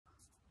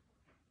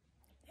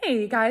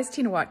Hey guys,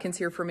 Tina Watkins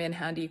here from In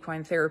Hand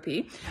Equine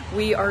Therapy.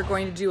 We are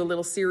going to do a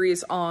little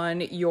series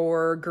on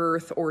your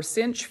girth or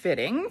cinch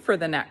fitting for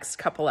the next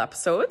couple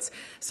episodes.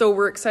 So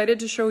we're excited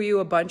to show you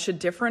a bunch of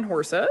different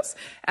horses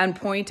and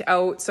point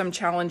out some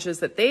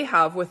challenges that they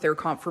have with their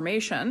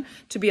conformation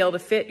to be able to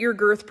fit your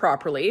girth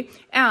properly,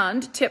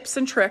 and tips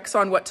and tricks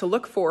on what to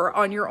look for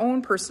on your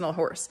own personal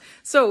horse.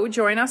 So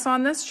join us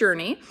on this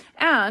journey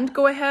and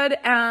go ahead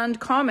and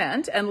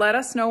comment and let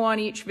us know on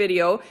each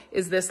video,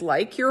 is this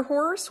like your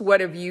horse? What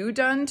have you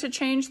done to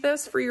change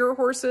this for your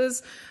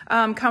horse's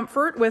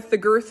comfort with the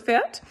girth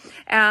fit?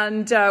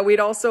 And we'd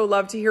also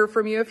love to hear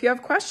from you if you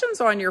have questions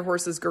on your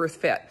horse's girth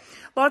fit.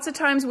 Lots of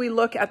times we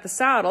look at the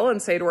saddle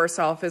and say to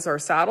ourselves, is our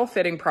saddle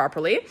fitting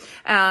properly?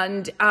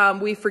 And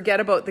we forget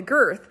about the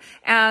girth.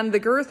 And the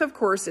girth, of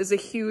course, is a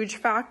huge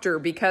factor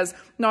because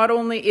not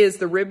only is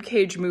the rib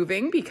cage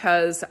moving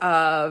because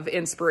of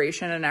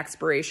inspiration and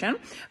expiration,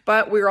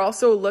 but we're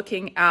also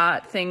looking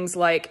at things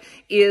like,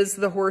 is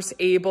the horse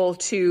able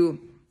to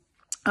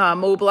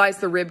mobilize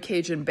the rib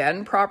cage and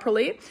bend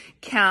properly?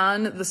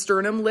 Can the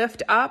sternum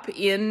lift up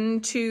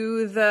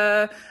into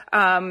the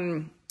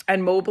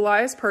and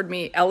mobilize,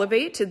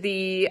 elevate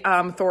the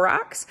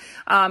thorax?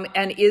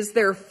 And is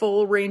there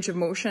full range of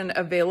motion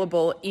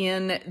available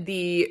in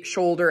the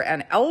shoulder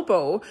and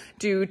elbow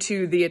due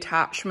to the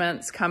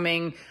attachments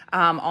coming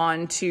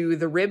onto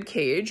the rib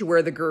cage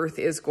where the girth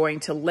is going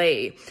to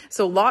lay?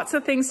 So lots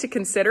of things to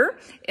consider.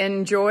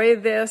 Enjoy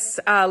this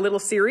little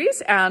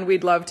series, and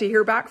we'd love to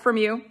hear back from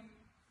you.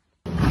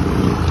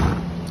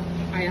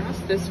 I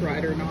asked this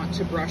rider not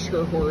to brush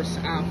her horse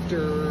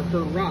after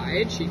her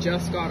ride. She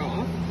just got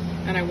off.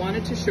 And I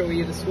wanted to show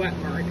you the sweat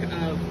mark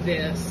of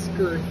this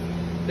girth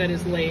that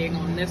is laying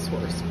on this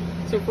horse.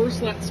 So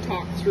first let's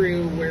talk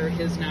through where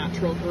his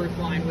natural girth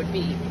line would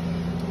be.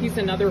 He's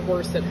another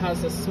horse that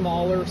has a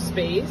smaller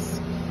space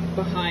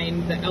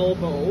behind the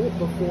elbow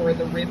before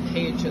the rib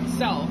cage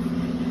itself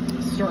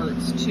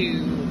starts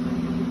to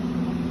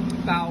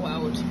bow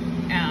out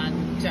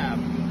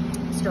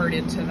and start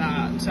into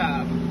that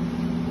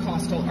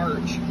costal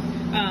arch.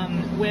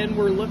 When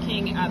we're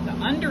looking at the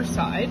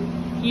underside,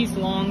 he's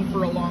long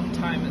for a long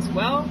time as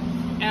well,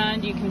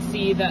 and you can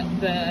see that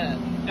the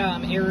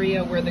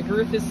area where the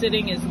girth is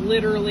sitting is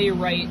literally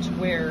right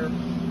where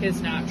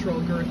his natural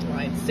girth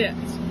line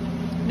sits.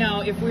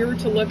 Now, if we were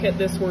to look at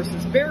this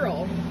horse's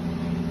barrel,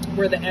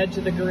 where the edge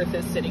of the girth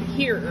is sitting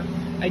here,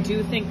 I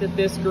do think that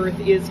this girth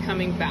is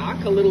coming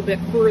back a little bit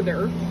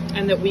further,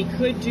 and that we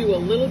could do a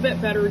little bit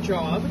better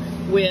job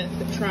with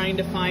trying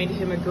to find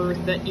him a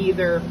girth that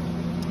either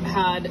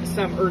had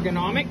some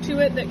ergonomic to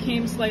it that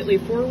came slightly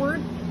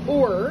forward,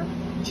 or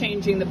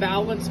changing the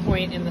balance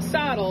point in the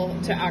saddle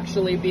to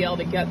actually be able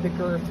to get the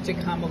girth to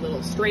come a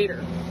little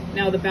straighter.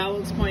 Now, the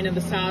balance point of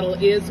the saddle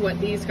is what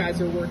these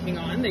guys are working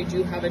on. They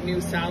do have a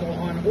new saddle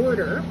on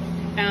order,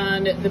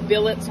 and the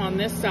billets on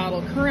this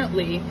saddle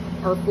currently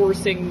are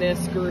forcing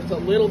this girth a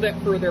little bit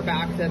further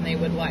back than they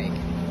would like.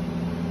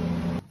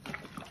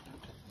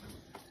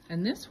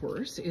 And this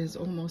horse is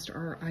almost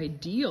our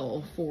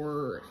ideal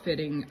for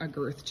fitting a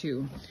girth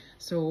to.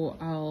 So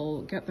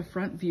I'll get the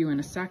front view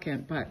in a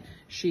second, but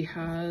she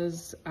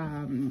has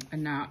a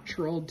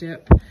natural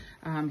dip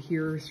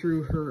here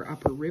through her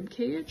upper rib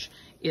cage.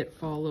 It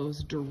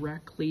follows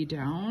directly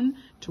down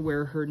to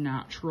where her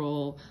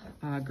natural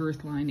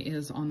girth line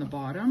is on the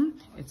bottom.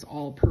 It's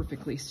all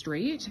perfectly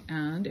straight,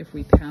 and if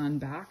we pan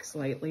back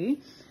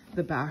slightly,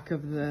 the back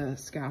of the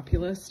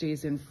scapula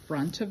stays in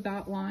front of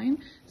that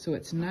line, so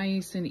it's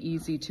nice and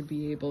easy to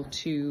be able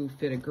to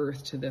fit a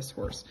girth to this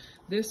horse.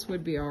 This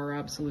would be our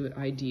absolute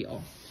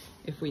ideal.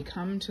 If we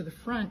come to the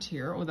front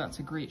here, oh, that's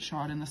a great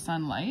shot in the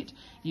sunlight.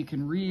 You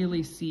can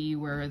really see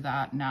where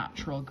that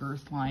natural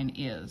girth line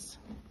is.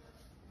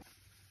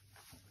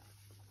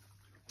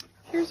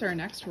 Here's our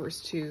next horse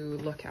to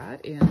look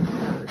at in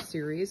our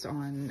series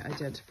on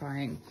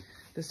identifying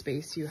the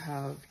space you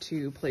have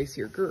to place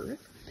your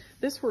girth.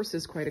 This horse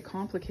is quite a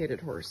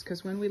complicated horse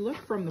because when we look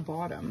from the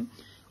bottom,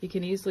 you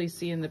can easily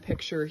see in the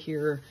picture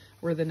here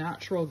where the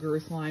natural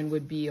girth line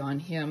would be on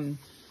him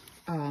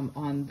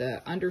on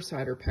the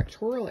underside or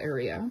pectoral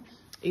area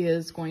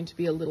is going to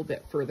be a little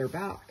bit further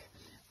back.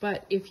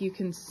 But if you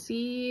can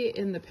see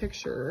in the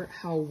picture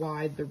how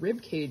wide the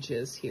rib cage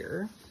is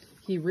here,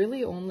 he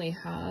really only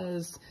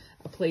has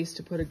a place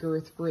to put a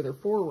girth further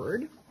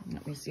forward.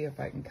 Let me see if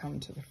I can come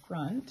to the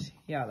front.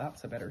 Yeah,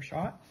 that's a better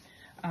shot.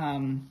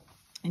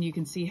 And you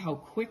can see how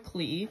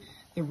quickly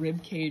the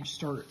rib cage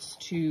starts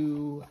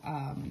to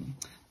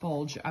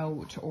bulge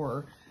out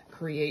or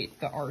create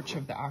the arch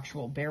of the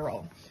actual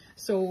barrel.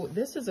 So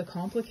this is a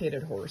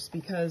complicated horse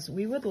because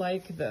we would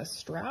like the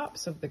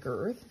straps of the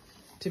girth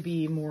to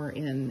be more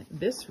in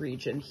this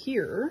region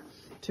here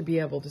to be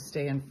able to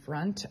stay in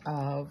front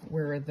of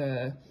where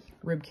the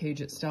rib cage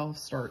itself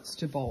starts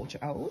to bulge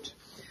out.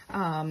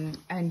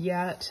 And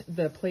yet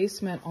the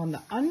placement on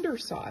the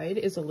underside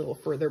is a little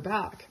further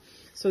back.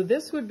 So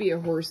this would be a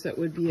horse that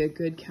would be a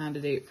good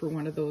candidate for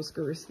one of those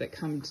girths that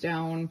comes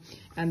down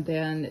and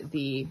then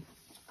the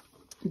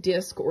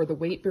disc or the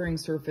weight-bearing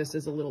surface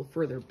is a little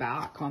further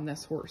back on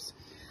this horse.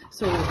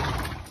 So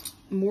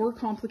more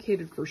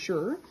complicated for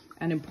sure,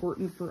 and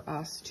important for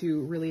us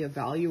to really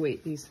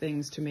evaluate these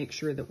things to make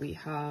sure that we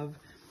have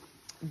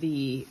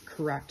the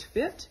correct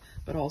fit,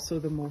 but also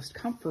the most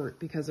comfort,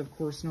 because of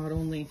course not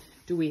only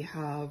do we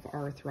have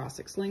our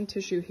thoracic sling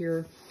tissue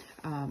here,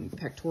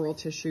 pectoral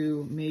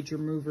tissue, major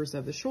movers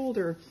of the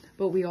shoulder,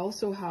 but we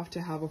also have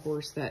to have a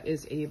horse that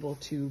is able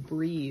to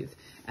breathe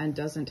and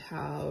doesn't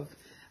have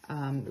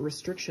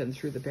restriction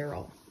through the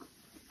barrel.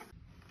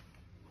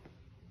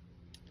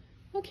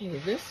 Okay,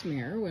 this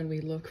mare, when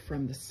we look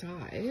from the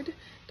side,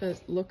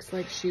 looks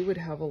like she would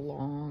have a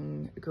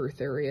long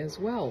girth area as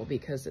well,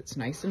 because it's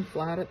nice and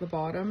flat at the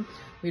bottom.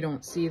 We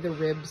don't see the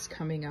ribs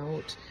coming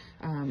out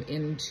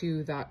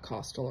into that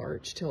costal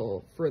arch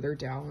till further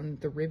down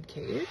the rib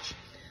cage.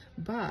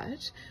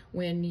 But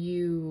when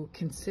you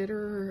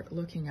consider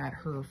looking at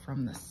her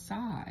from the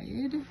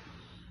side,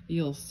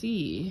 you'll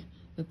see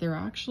that there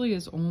actually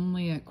is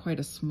only quite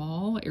a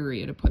small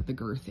area to put the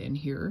girth in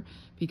here,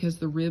 because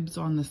the ribs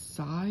on the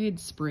side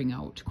spring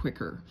out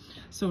quicker.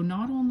 So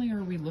not only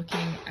are we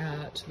looking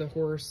at the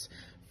horse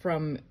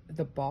from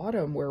the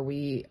bottom, where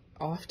we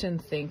often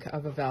think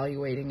of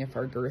evaluating if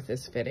our girth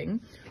is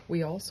fitting,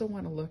 we also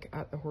want to look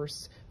at the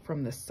horse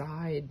from the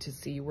side to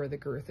see where the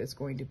girth is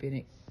going to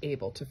be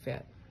able to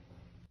fit.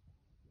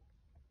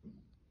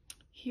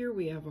 Here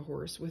we have a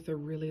horse with a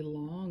really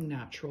long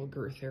natural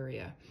girth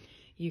area.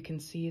 You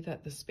can see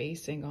that the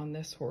spacing on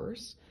this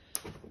horse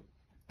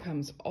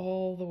comes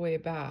all the way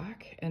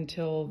back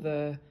until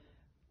the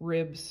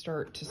ribs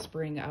start to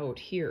spring out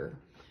here.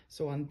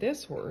 So on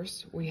this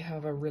horse, we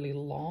have a really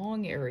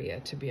long area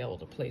to be able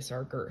to place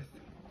our girth.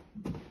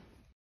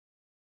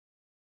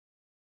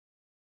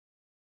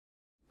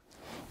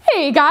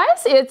 Hey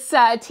guys, it's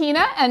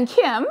Tina and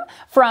Kim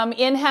from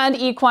In Hand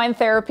Equine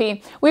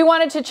Therapy. We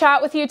wanted to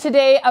chat with you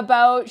today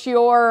about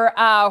your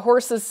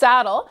horse's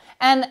saddle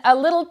and a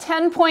little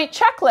 10-point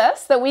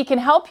checklist that we can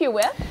help you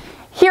with.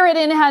 Here at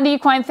In Hand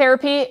Equine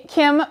Therapy,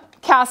 Kim,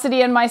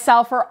 Cassidy, and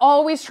myself are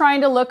always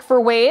trying to look for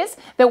ways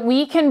that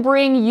we can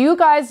bring you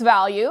guys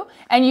value,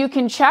 and you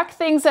can check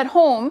things at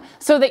home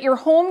so that your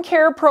home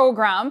care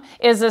program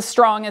is as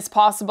strong as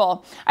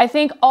possible. I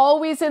think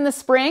always in the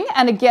spring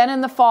and again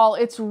in the fall,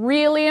 it's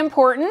really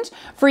important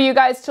for you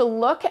guys to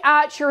look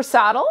at your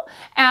saddle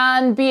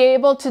and be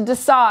able to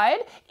decide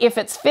if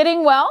it's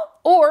fitting well,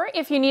 or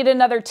if you need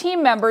another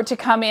team member to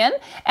come in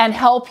and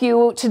help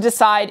you to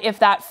decide if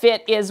that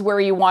fit is where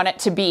you want it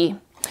to be.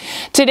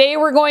 Today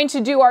we're going to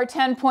do our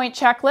 10-point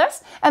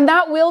checklist, and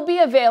that will be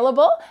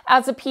available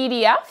as a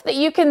PDF that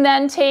you can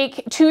then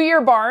take to your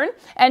barn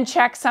and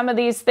check some of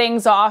these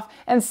things off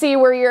and see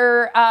where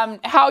your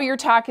how your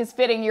tack is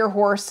fitting your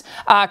horse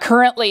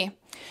currently.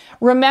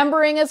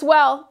 Remembering as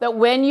well that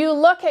when you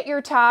look at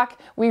your tack,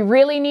 we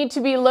really need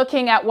to be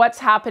looking at what's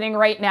happening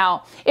right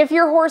now. If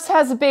your horse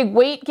has a big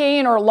weight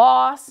gain or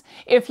loss,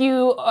 if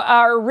you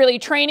are really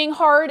training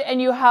hard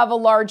and you have a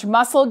large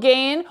muscle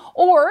gain,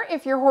 or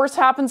if your horse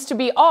happens to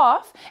be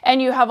off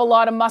and you have a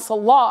lot of muscle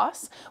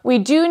loss, we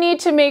do need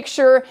to make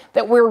sure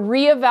that we're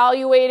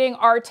reevaluating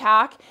our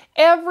tack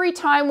every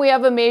time we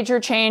have a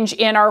major change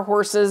in our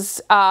horse's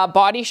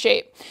body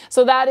shape.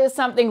 So that is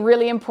something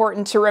really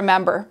important to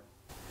remember.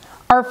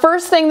 Our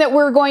first thing that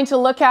we're going to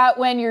look at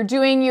when you're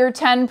doing your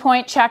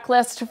 10-point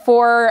checklist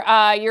for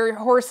your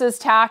horse's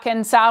tack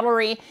and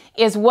saddlery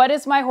is, what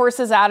is my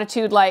horse's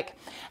attitude like?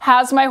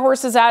 Has my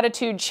horse's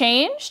attitude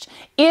changed?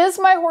 Is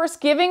my horse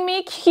giving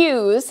me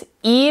cues,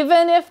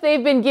 even if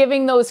they've been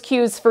giving those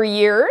cues for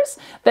years,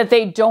 that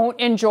they don't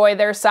enjoy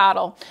their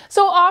saddle?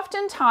 So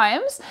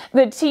oftentimes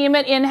the team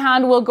at In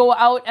Hand will go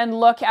out and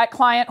look at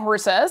client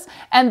horses,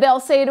 and they'll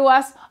say to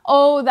us,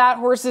 oh, that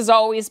horse has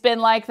always been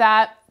like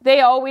that.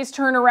 They always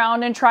turn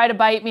around and try to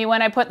bite me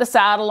when I put the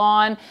saddle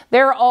on.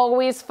 They're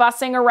always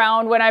fussing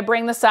around when I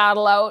bring the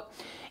saddle out.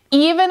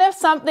 Even if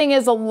something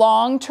is a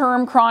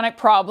long-term chronic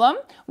problem,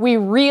 we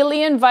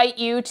really invite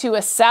you to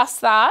assess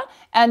that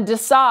and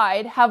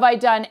decide, have I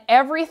done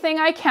everything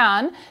I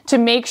can to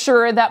make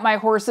sure that my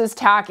horse's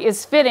tack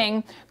is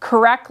fitting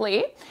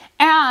correctly,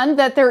 and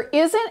that there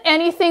isn't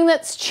anything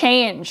that's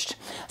changed.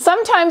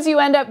 Sometimes you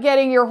end up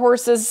getting your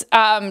horse's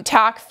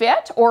tack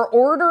fit, or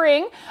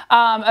ordering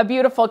a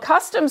beautiful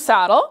custom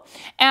saddle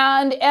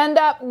and end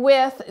up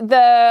with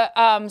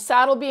the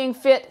saddle being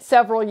fit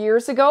several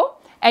years ago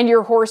and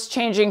your horse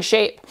changing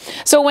shape.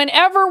 So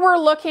whenever we're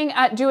looking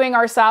at doing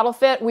our saddle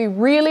fit, we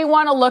really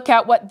want to look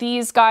at what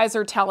these guys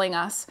are telling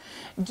us.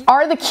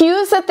 Are the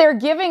cues that they're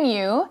giving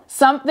you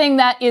something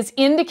that is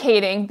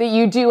indicating that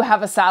you do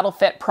have a saddle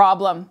fit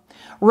problem?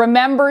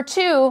 Remember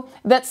too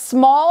that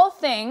small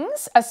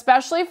things,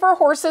 especially for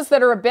horses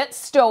that are a bit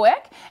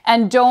stoic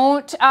and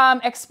don't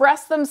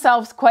express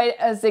themselves quite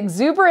as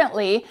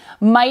exuberantly,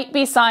 might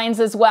be signs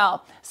as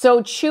well. So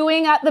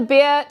chewing at the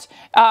bit,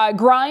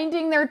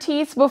 grinding their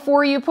teeth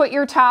before you put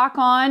your tack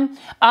on,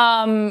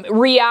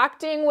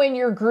 reacting when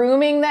you're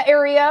grooming the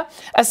area,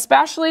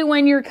 especially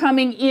when you're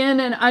coming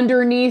in and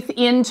underneath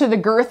into the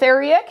girth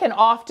area, can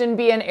often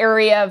be an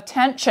area of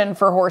tension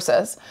for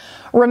horses.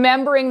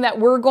 Remembering that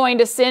we're going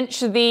to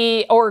cinch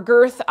or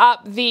girth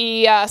up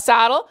the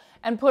saddle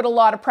and put a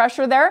lot of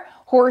pressure there.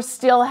 Horse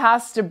still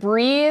has to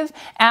breathe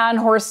and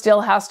horse still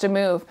has to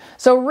move.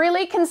 So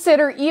really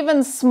consider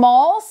even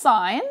small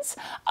signs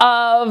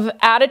of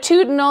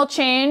attitudinal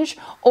change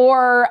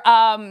or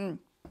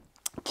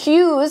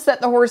cues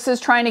that the horse is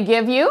trying to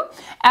give you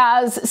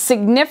as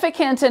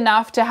significant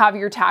enough to have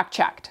your tack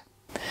checked.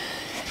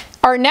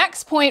 Our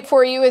next point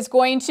for you is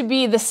going to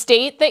be the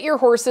state that your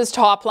horse's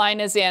top line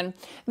is in.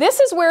 This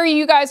is where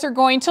you guys are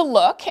going to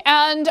look,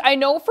 and I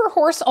know for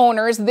horse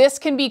owners, this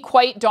can be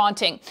quite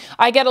daunting.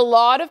 I get a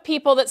lot of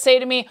people that say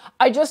to me,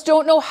 I just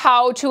don't know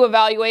how to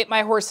evaluate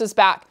my horse's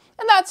back.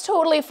 And that's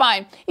totally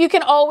fine. You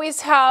can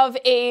always have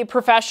a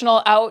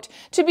professional out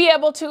to be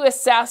able to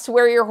assess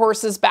where your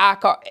horse's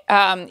back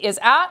is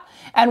at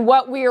and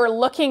what we are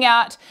looking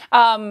at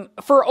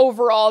for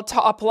overall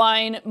top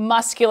line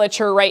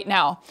musculature right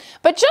now.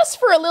 But just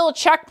for a little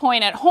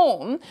checkpoint at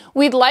home,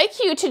 we'd like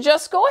you to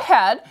just go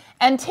ahead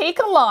and take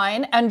a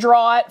line and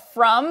draw it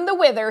from the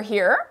wither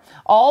here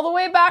all the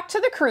way back to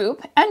the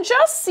croup and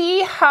just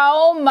see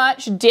how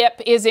much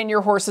dip is in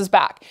your horse's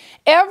back.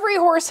 Every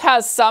horse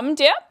has some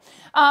dip.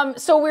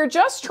 So we're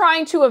just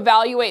trying to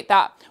evaluate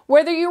that.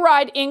 Whether you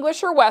ride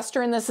English or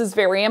Western, this is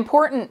very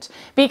important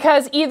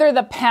because either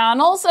the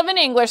panels of an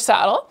English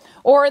saddle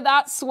or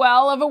that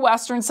swell of a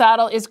Western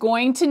saddle is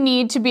going to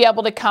need to be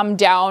able to come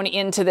down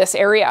into this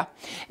area.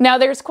 Now,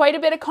 there's quite a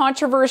bit of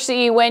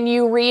controversy when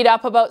you read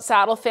up about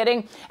saddle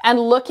fitting and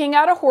looking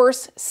at a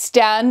horse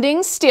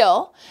standing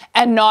still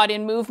and not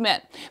in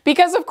movement.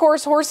 Because of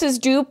course, horses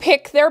do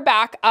pick their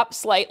back up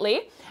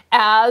slightly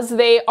as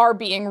they are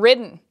being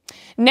ridden.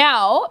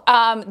 Now,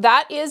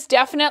 that is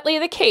definitely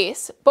the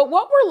case, but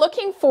what we're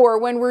looking for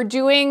when we're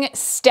doing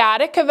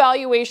static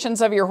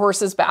evaluations of your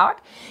horse's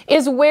back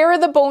is where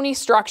the bony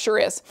structure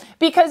is.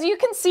 Because you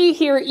can see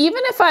here,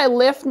 even if I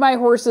lift my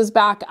horse's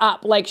back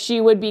up like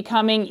she would be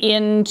coming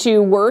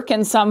into work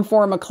in some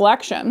form of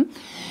collection,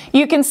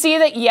 you can see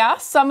that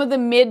yes, some of the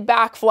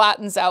mid-back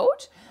flattens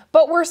out,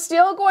 but we're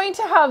still going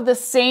to have the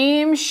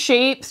same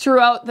shape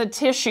throughout the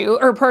tissue,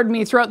 or pardon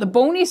me, throughout the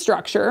bony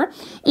structure,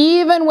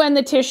 even when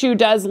the tissue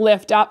does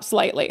lift up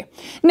slightly.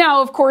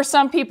 Now, of course,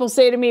 some people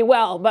say to me,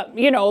 well, but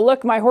you know,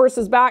 look, my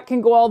horse's back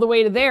can go all the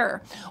way to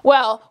there.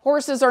 Well,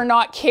 horses are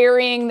not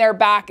carrying their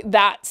back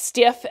that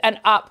stiff and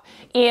up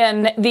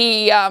in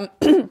the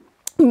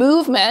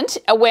movement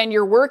when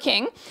you're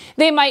working.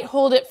 They might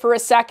hold it for a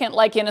second,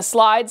 like in a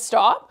slide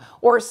stop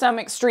or some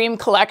extreme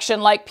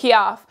collection like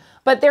Piaffe,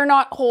 but they're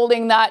not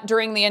holding that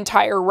during the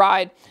entire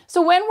ride.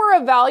 So when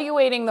we're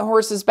evaluating the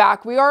horse's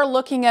back, we are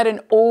looking at an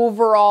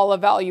overall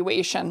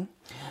evaluation.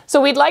 So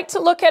we'd like to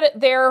look at it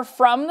there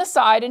from the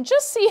side and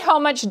just see how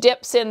much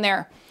dip's in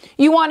there.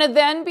 You want to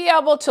then be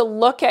able to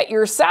look at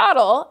your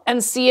saddle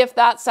and see if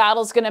that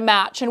saddle's going to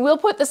match. And we'll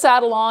put the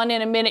saddle on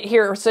in a minute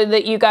here so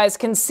that you guys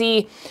can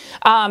see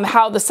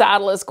how the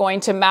saddle is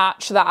going to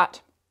match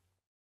that.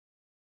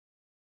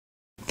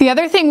 The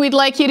other thing we'd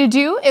like you to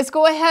do is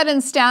go ahead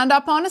and stand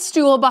up on a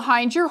stool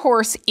behind your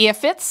horse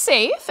if it's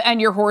safe and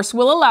your horse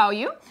will allow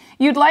you.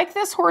 You'd like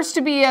this horse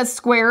to be as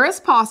square as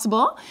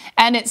possible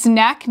and its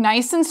neck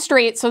nice and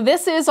straight. So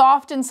this is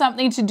often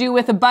something to do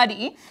with a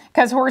buddy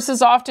because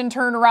horses often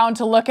turn around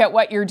to look at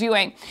what you're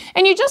doing.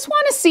 And you just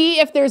want to see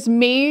if there's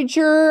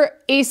major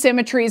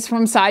asymmetries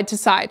from side to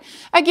side.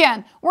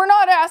 Again, we're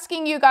not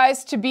asking you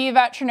guys to be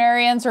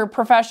veterinarians or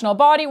professional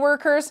body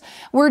workers.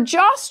 We're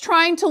just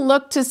trying to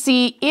look to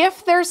see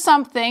if there's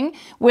something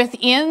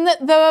within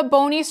the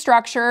bony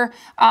structure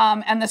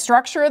and the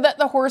structure that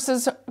the horse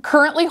is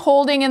currently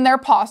holding in their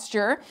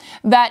posture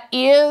that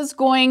is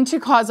going to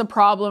cause a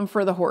problem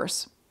for the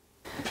horse.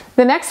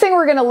 The next thing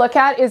we're going to look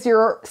at is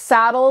your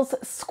saddle's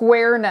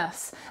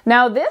squareness.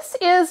 Now this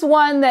is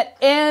one that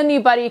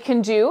anybody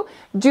can do.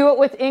 Do it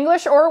with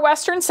English or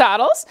Western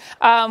saddles.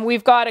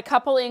 We've got a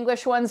couple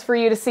English ones for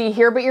you to see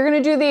here, but you're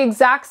going to do the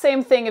exact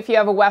same thing if you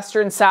have a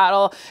Western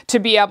saddle to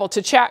be able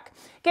to check.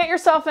 Get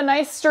yourself a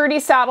nice sturdy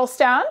saddle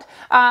stand,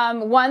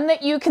 one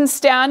that you can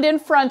stand in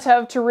front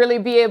of to really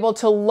be able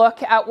to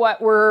look at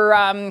what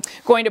we're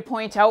going to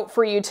point out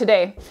for you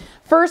today.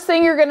 First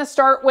thing you're going to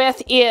start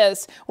with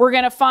is we're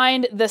going to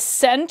find the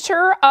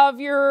center of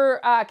your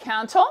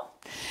cantle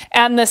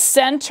and the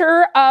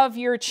center of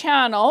your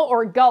channel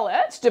or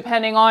gullet,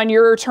 depending on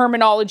your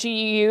terminology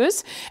you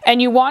use,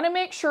 and you want to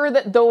make sure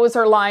that those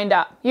are lined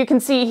up. You can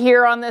see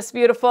here on this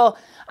beautiful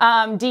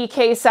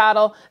DK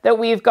saddle that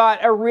we've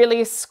got a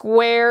really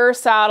square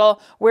saddle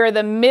where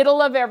the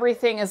middle of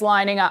everything is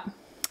lining up.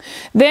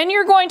 Then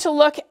you're going to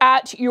look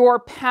at your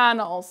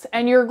panels,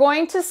 and you're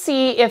going to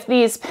see if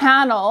these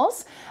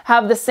panels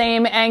have the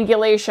same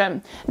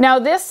angulation. Now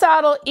this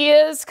saddle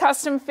is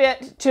custom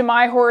fit to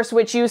my horse,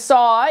 which you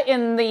saw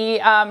in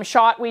the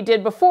shot we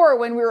did before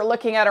when we were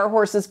looking at our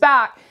horse's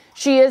back.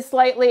 She is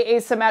slightly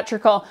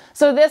asymmetrical.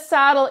 So this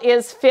saddle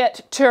is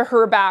fit to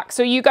her back.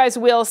 So you guys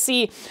will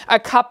see a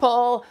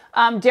couple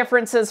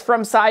differences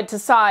from side to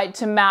side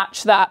to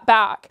match that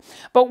back.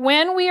 But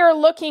when we are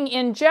looking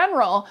in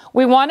general,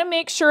 we want to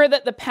make sure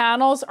that the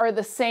panels are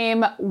the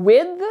same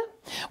width.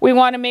 We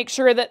want to make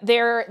sure that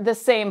they're the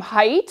same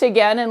height.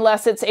 Again,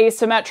 unless it's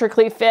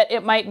asymmetrically fit,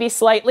 it might be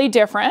slightly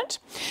different.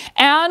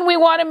 And we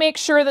want to make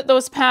sure that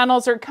those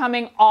panels are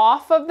coming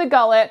off of the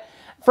gullet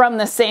from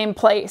the same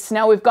place.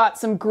 Now we've got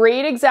some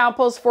great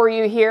examples for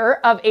you here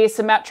of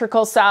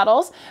asymmetrical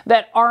saddles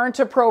that aren't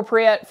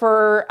appropriate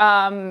for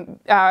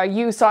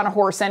use on a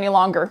horse any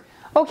longer.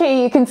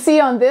 Okay, you can see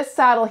on this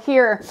saddle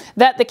here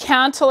that the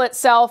cantle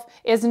itself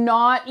is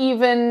not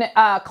even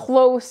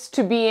close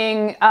to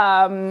being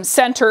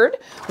centered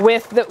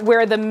with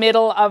where the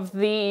middle of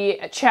the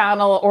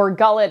channel or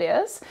gullet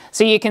is.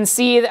 So you can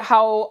see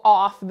how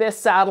off this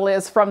saddle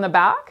is from the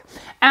back.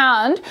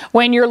 And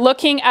when you're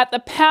looking at the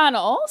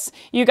panels,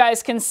 you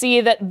guys can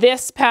see that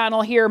this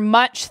panel here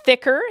much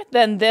thicker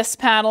than this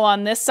panel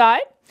on this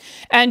side.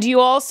 And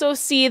you also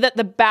see that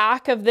the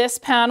back of this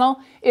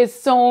panel is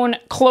sewn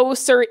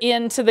closer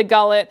into the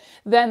gullet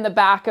than the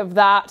back of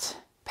that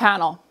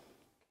panel.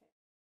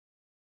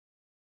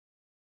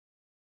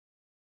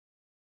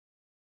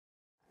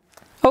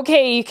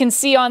 Okay, you can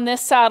see on this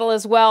saddle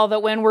as well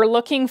that when we're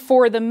looking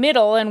for the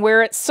middle and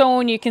where it's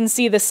sewn, you can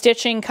see the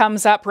stitching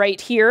comes up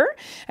right here.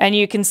 And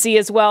you can see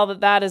as well that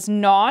that is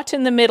not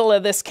in the middle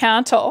of this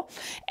cantle.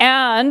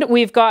 And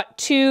we've got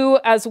two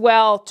as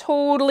well,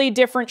 totally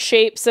different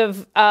shapes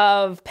of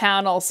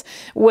panels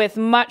with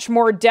much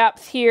more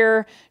depth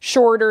here,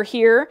 shorter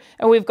here.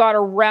 And we've got a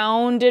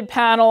rounded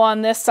panel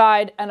on this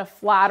side and a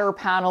flatter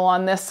panel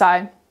on this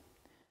side.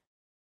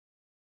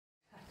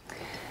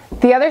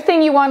 The other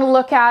thing you want to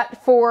look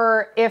at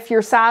for if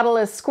your saddle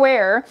is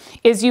square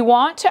is you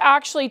want to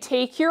actually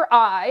take your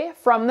eye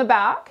from the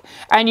back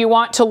and you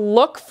want to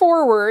look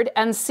forward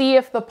and see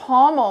if the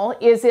pommel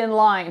is in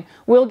line.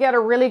 We'll get a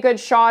really good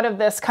shot of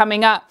this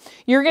coming up.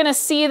 You're going to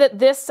see that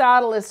this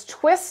saddle is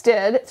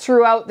twisted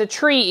throughout the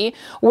tree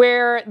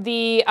where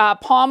the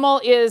pommel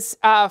is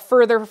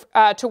further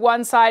to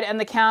one side and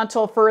the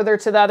cantle further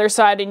to the other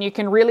side, and you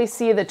can really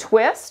see the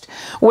twist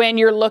when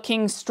you're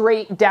looking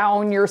straight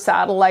down your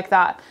saddle like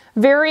that.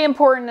 Very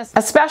important,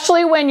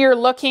 especially when you're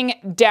looking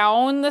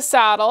down the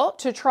saddle,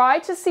 to try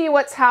to see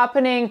what's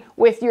happening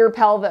with your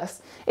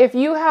pelvis. If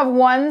you have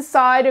one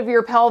side of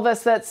your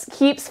pelvis that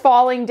keeps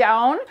falling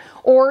down,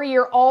 or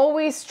you're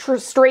always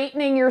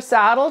straightening your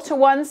saddle to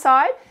one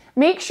side,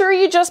 make sure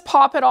you just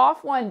pop it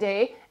off one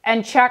day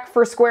and check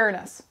for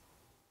squareness.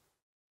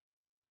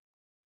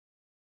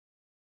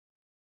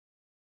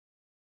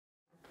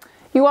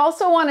 You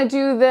also want to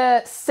do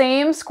the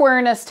same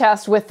squareness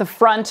test with the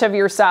front of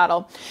your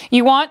saddle.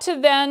 You want to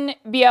then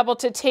be able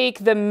to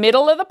take the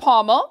middle of the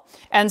pommel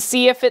and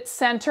see if it's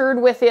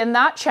centered within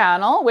that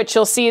channel, which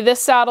you'll see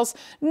this saddle's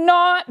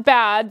not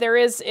bad.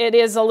 It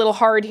is a little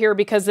hard here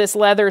because this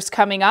leather's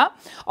coming up.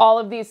 All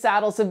of these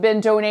saddles have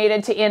been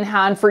donated to In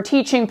Hand for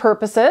teaching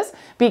purposes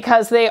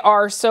because they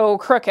are so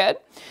crooked.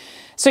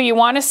 So you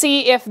want to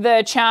see if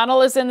the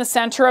channel is in the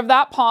center of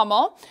that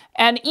pommel,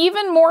 and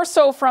even more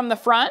so from the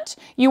front,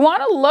 you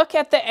want to look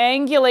at the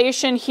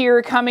angulation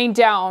here coming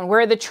down,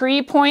 where the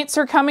tree points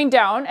are coming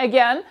down.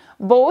 Again,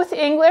 both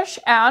English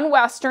and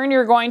Western,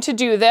 you're going to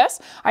do this.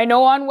 I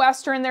know on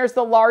Western there's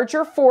the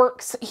larger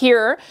forks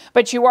here,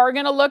 but you are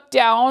going to look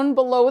down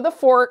below the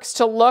forks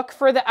to look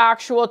for the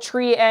actual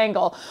tree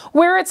angle,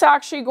 where it's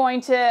actually going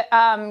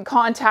to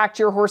contact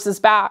your horse's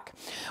back.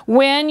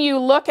 When you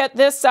look at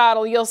this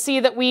saddle, you'll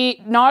see that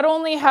we not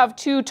only have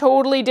two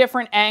totally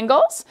different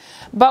angles,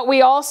 but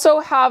we also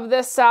have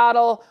this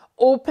saddle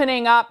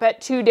opening up at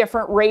two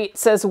different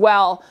rates as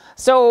well.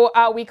 So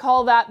we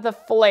call that the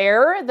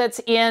flare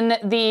that's in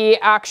the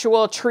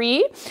actual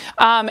tree.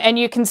 And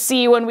you can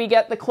see when we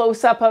get the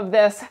close-up of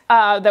this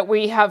that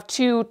we have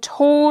two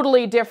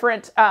totally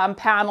different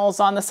panels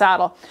on the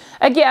saddle.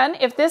 Again,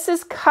 if this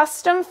is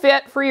custom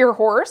fit for your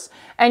horse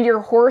and your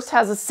horse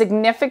has a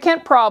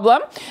significant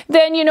problem,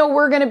 then you know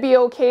we're going to be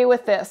okay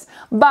with this.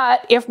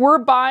 But if we're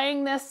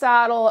buying this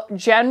saddle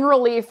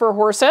generally for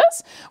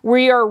horses,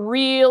 we are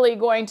really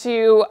going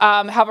to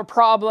have a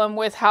problem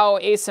with how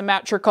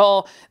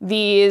asymmetrical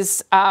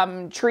this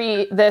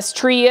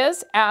tree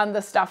is and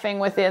the stuffing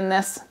within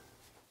this.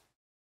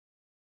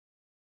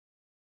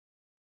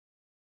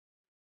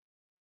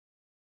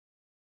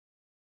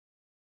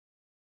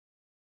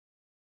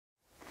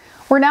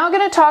 We're now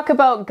going to talk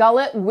about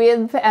gullet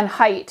width and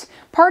height.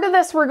 Part of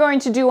this we're going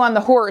to do on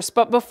the horse,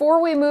 but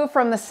before we move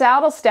from the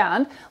saddle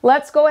stand,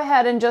 let's go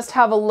ahead and just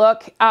have a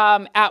look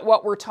at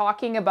what we're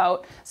talking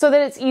about so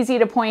that it's easy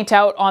to point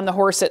out on the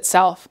horse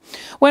itself.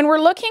 When we're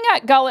looking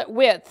at gullet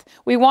width,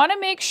 we want to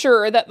make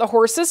sure that the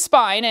horse's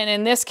spine, and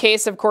in this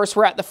case, of course,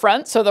 we're at the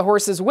front, so the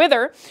horse's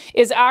wither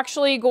is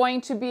actually going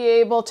to be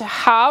able to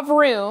have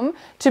room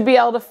to be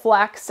able to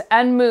flex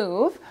and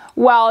move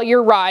while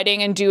you're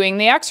riding and doing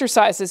the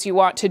exercises you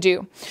want to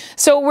do.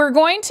 So we're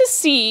going to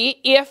see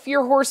if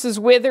your horse's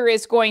wither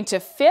is going to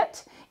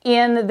fit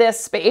in this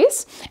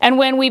space. And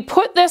when we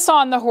put this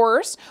on the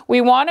horse,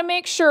 we want to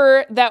make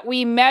sure that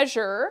we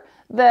measure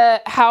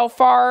how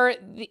far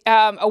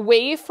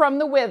away from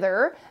the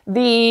wither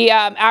the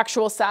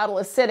actual saddle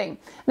is sitting.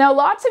 Now,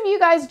 lots of you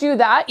guys do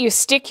that. You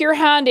stick your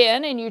hand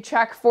in and you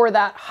check for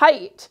that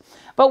height.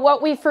 But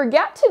what we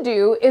forget to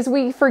do is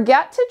we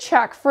forget to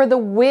check for the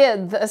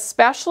width,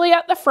 especially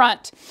at the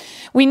front.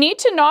 We need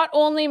to not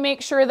only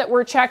make sure that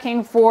we're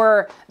checking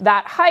for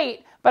that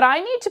height, but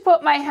I need to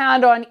put my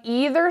hand on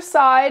either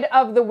side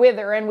of the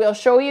wither, and we'll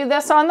show you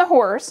this on the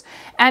horse,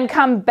 and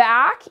come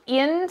back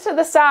into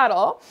the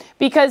saddle,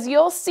 because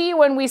you'll see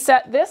when we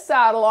set this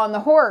saddle on the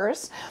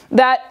horse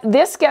that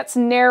this gets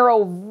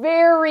narrow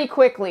very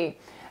quickly,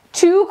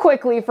 too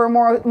quickly for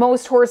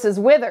most horses'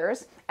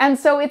 withers. And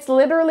so it's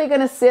literally going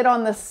to sit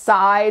on the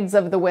sides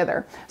of the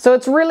wither. So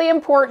it's really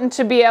important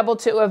to be able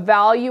to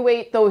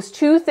evaluate those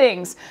two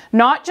things,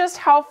 not just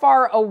how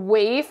far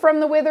away from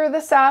the wither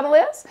the saddle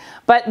is,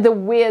 but the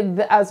width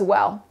as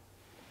well.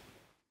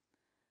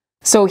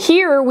 So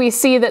here we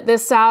see that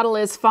this saddle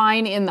is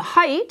fine in the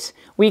height.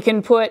 We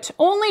can put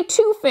only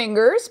 2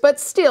 fingers, but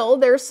still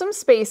there's some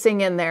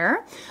spacing in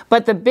there.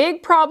 But the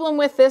big problem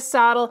with this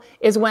saddle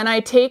is when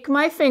I take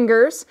my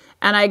fingers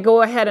and I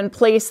go ahead and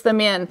place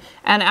them in.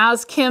 And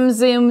as Kim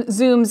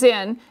zooms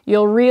in,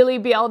 you'll really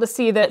be able to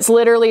see that it's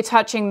literally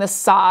touching the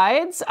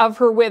sides of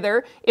her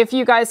wither, if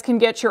you guys can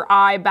get your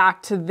eye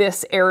back to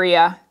this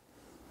area.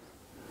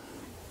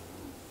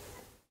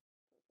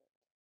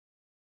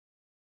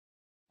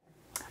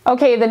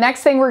 Okay, the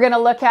next thing we're going to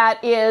look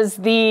at is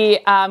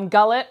the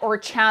gullet or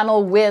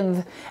channel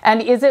width,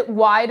 and is it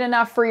wide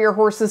enough for your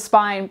horse's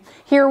spine?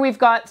 Here we've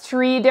got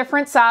 3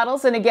 different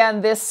saddles, and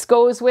again, this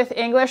goes with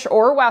English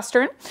or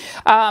Western,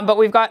 but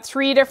we've got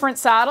 3 different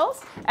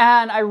saddles,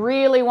 and I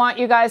really want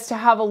you guys to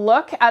have a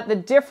look at the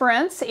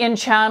difference in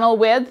channel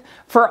width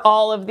for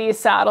all of these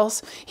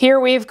saddles. Here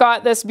we've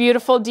got this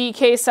beautiful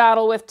DK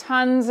saddle with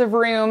tons of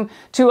room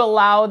to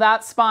allow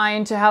that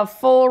spine to have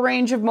full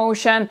range of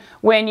motion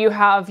when you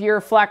have your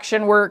flexion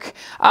work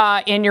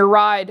in your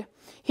ride.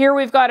 Here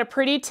we've got a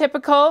pretty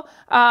typical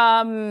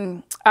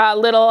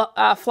little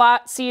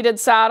flat-seated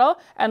saddle,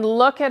 and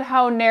look at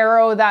how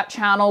narrow that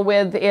channel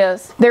width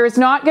is. There's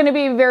not going to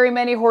be very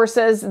many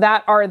horses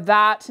that are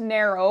that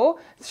narrow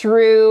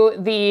through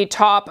the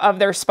top of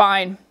their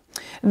spine.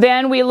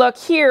 Then we look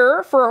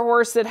here for a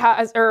horse that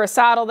has, or a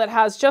saddle that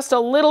has just a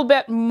little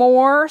bit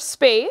more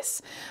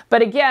space.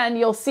 But again,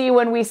 you'll see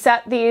when we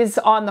set these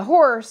on the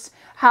horse,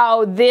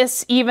 how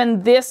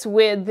even this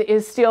width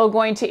is still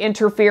going to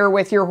interfere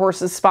with your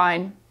horse's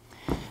spine.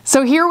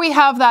 So here we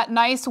have that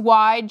nice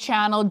wide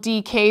channel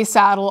DK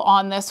saddle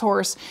on this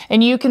horse,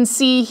 and you can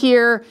see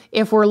here,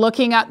 if we're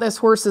looking at this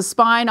horse's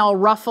spine, I'll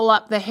ruffle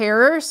up the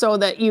hair so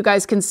that you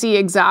guys can see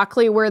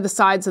exactly where the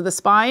sides of the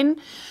spine.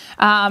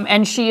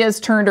 And she has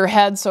turned her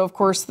head, so of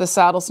course the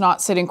saddle's not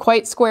sitting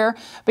quite square,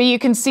 but you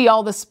can see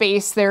all the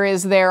space there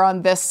is there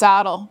on this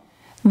saddle.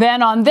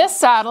 Then on this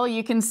saddle,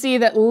 you can see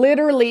that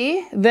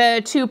literally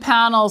the 2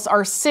 panels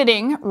are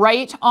sitting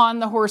right on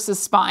the horse's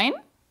spine.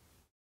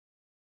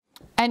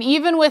 And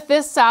even with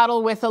this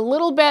saddle with a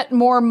little bit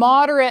more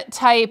moderate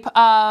type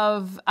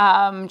of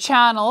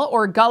channel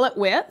or gullet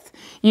width,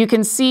 you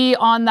can see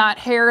on that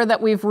hair that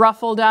we've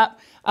ruffled up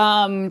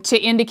to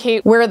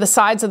indicate where the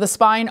sides of the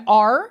spine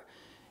are,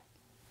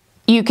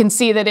 you can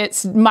see that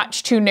it's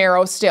much too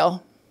narrow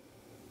still.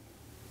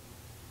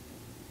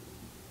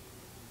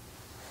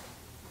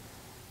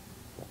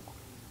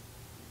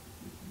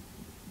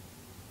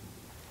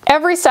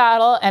 Every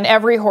saddle and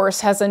every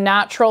horse has a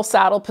natural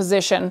saddle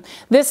position.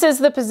 This is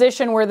the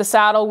position where the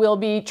saddle will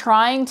be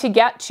trying to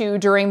get to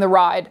during the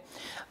ride.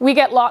 We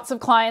get lots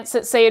of clients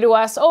that say to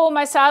us, oh,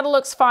 my saddle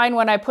looks fine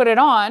when I put it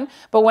on,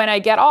 but when I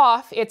get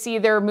off, it's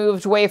either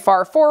moved way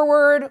far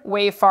forward,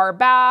 way far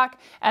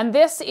back. And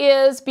this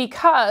is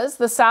because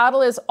the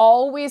saddle is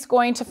always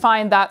going to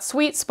find that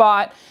sweet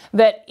spot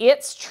that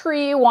its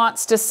tree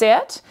wants to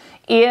sit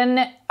in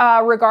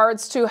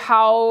regards to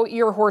how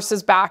your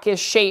horse's back is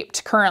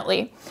shaped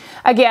currently.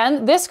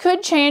 Again, this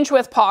could change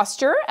with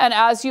posture, and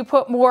as you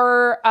put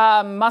more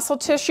muscle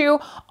tissue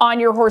on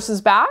your horse's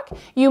back,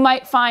 you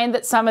might find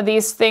that some of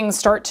these things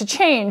start to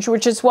change,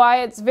 which is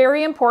why it's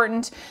very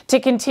important to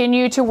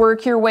continue to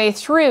work your way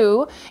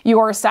through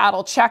your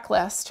saddle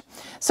checklist.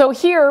 So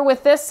here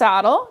with this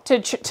saddle,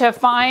 to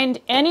find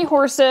any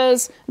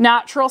horse's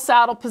natural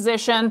saddle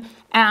position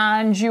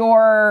and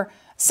your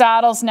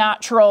saddle's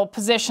natural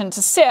position to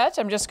sit,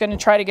 I'm just going to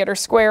try to get her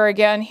square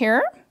again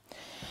here.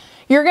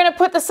 You're going to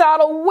put the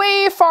saddle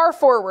way far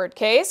forward,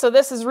 okay? So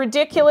this is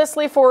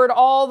ridiculously forward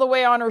all the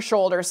way on her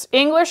shoulders.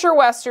 English or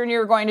Western,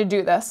 you're going to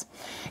do this.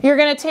 You're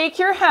going to take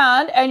your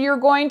hand and you're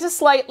going to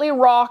slightly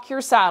rock your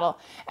saddle.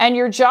 And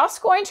you're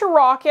just going to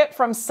rock it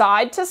from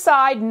side to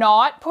side,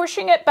 not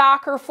pushing it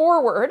back or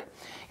forward.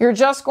 You're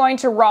just going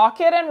to rock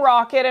it and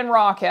rock it and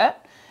rock it,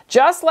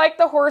 just like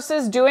the horse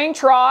is doing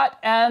trot,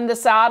 and the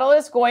saddle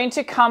is going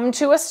to come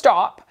to a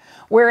stop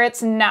where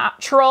its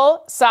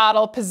natural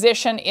saddle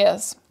position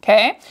is.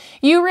 Okay,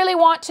 you really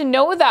want to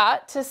know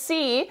that to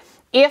see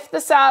if the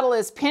saddle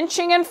is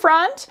pinching in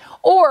front,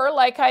 or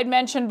like I'd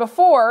mentioned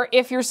before,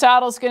 if your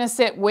saddle is going to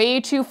sit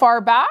way too far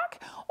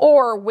back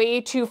or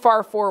way too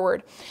far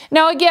forward.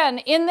 Now again,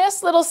 in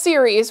this little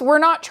series, we're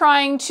not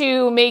trying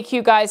to make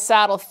you guys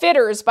saddle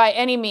fitters by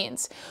any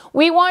means.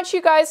 We want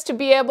you guys to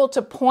be able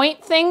to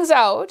point things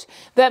out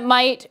that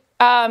might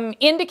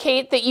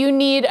indicate that you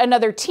need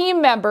another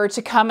team member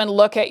to come and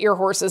look at your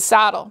horse's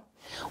saddle.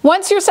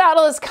 Once your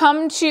saddle has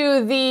come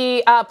to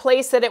the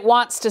place that it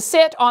wants to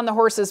sit on the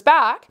horse's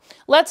back,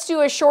 let's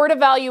do a short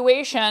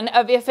evaluation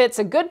of if it's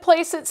a good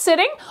place it's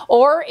sitting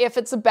or if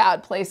it's a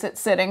bad place it's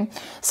sitting.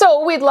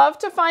 So we'd love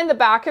to find the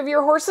back of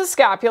your horse's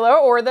scapula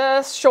or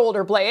the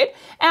shoulder blade,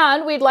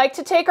 and we'd like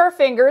to take our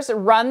fingers,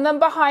 run them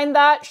behind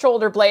that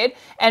shoulder blade,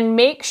 and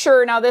make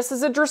sure, now this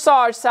is a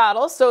dressage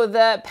saddle, so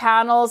the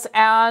panels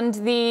and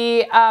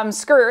the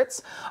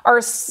skirts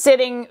are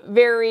sitting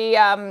very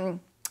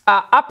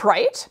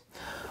upright.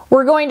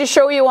 We're going to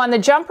show you on the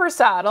jumper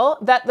saddle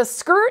that the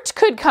skirt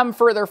could come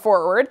further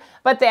forward,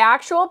 but the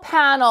actual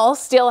panel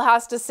still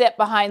has to sit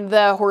behind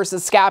the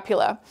horse's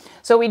scapula.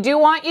 So we do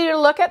want you to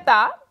look at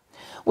that.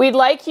 We'd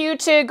like you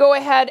to go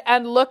ahead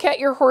and look at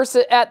your horse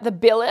at the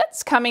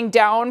billets coming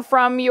down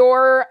from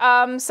your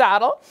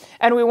saddle.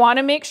 And we want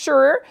to make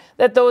sure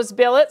that those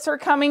billets are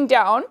coming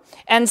down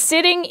and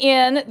sitting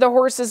in the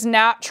horse's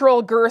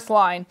natural girth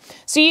line.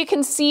 So you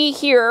can see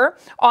here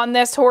on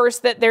this horse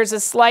that there's a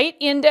slight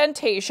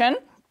indentation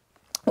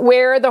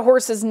where the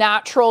horse's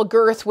natural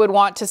girth would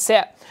want to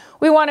sit.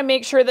 We want to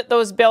make sure that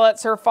those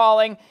billets are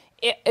falling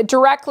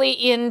directly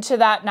into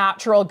that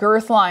natural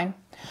girth line.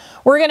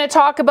 We're going to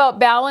talk about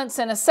balance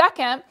in a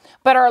second,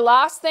 but our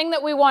last thing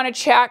that we want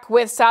to check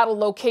with saddle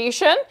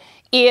location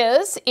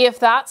is if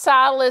that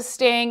saddle is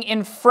staying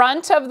in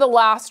front of the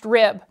last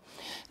rib.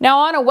 Now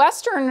on a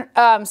Western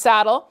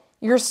saddle,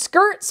 your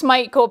skirts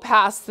might go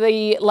past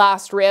the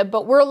last rib,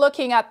 but we're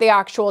looking at the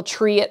actual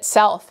tree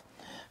itself.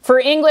 For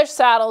English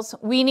saddles,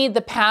 we need the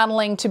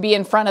paneling to be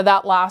in front of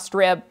that last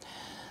rib.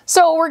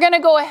 So we're going to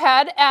go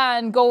ahead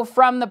and go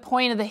from the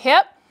point of the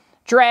hip,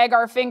 drag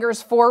our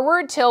fingers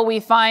forward till we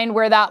find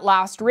where that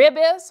last rib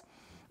is.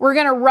 We're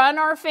going to run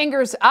our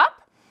fingers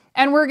up,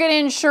 and we're going to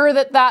ensure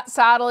that that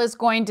saddle is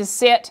going to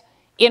sit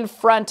in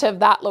front of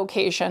that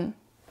location.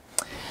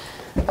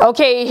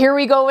 Okay, here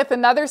we go with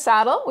another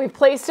saddle. We've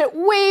placed it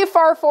way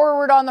far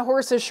forward on the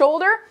horse's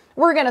shoulder.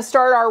 We're going to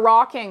start our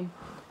rocking.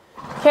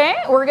 Okay,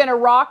 we're going to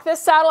rock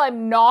this saddle.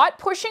 I'm not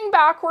pushing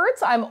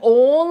backwards. I'm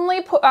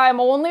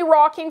only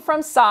rocking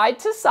from side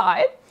to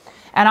side.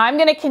 And I'm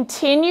going to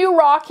continue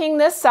rocking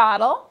this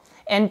saddle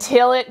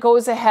until it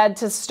goes ahead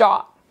to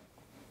stop.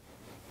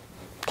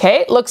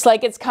 Okay, looks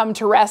like it's come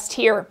to rest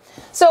here.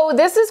 So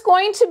this is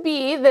going to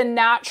be the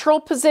natural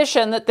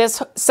position that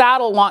this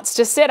saddle wants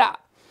to sit at.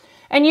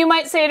 And you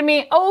might say to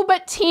me, oh,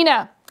 but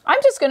Tina, I'm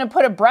just going to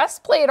put a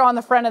breastplate on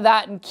the front of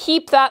that and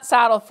keep that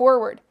saddle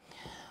forward.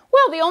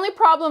 Well, the only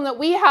problem that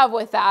we have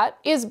with that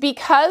is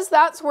because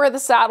that's where the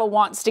saddle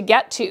wants to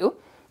get to,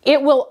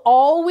 it will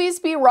always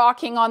be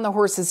rocking on the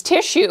horse's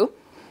tissue,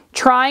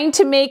 trying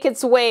to make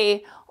its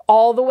way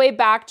all the way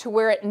back to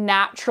where it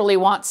naturally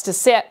wants to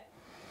sit.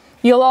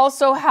 You'll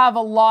also have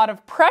a lot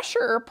of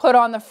pressure put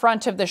on the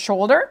front of the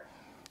shoulder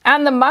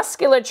and the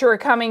musculature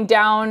coming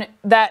down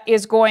that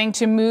is going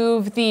to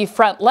move the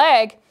front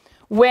leg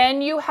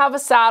when you have a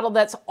saddle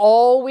that's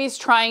always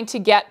trying to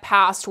get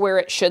past where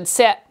it should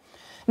sit.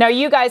 Now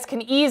you guys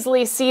can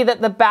easily see that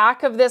the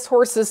back of this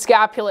horse's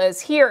scapula is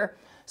here.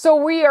 So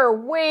we are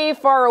way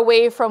far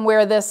away from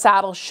where this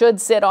saddle should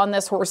sit on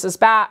this horse's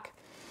back.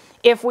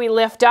 If we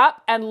lift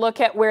up and look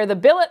at where the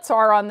billets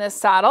are on this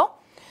saddle,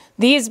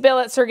 these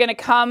billets are going to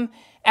come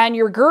and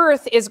your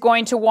girth is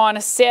going to want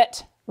to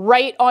sit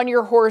right on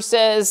your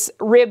horse's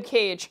rib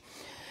cage.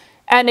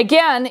 And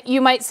again,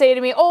 you might say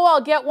to me, oh,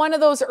 I'll get one of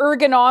those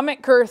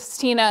ergonomic girths,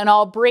 Tina, and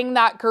I'll bring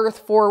that girth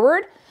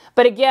forward.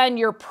 But again,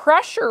 your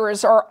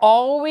pressures are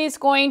always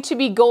going to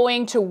be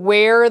going to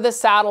where the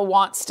saddle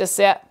wants to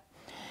sit.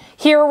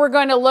 Here we're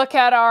going to look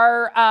at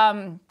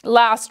our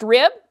last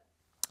rib.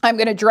 I'm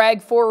going to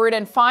drag forward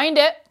and find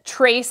it,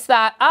 trace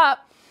that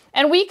up,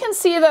 and we can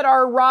see that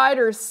our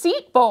rider's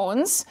seat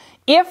bones,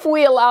 if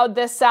we allowed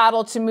this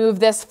saddle to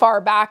move this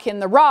far back in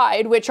the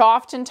ride, which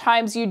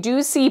oftentimes you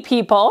do see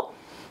people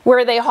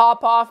where they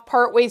hop off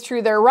partway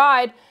through their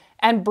ride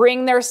and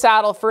bring their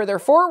saddle further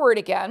forward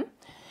again,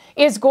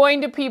 is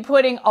going to be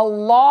putting a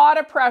lot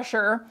of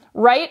pressure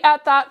right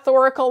at that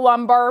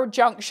thoracolumbar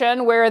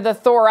junction where the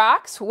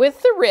thorax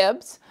with the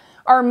ribs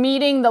are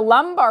meeting the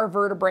lumbar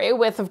vertebrae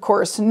with, of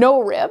course,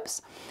 no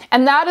ribs.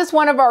 And that is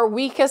one of our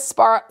weakest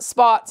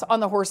spots on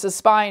the horse's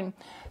spine.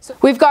 So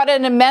we've got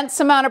an immense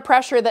amount of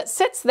pressure that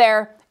sits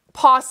there,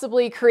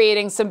 possibly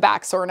creating some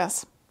back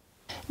soreness.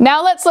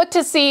 Now let's look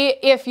to see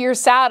if your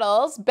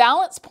saddle's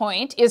balance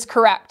point is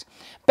correct.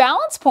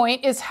 Balance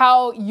point is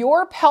how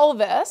your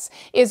pelvis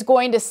is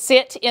going to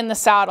sit in the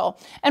saddle.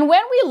 And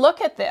when we look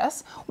at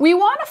this, we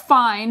want to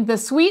find the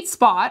sweet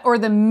spot or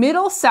the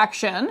middle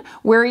section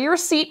where your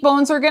seat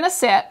bones are going to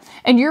sit,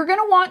 and you're going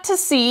to want to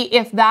see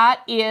if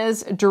that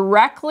is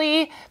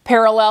directly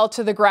parallel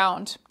to the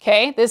ground.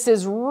 Okay, this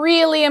is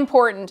really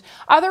important.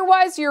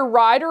 Otherwise, your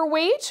rider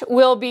weight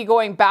will be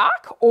going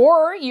back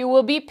or you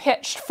will be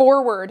pitched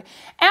forward.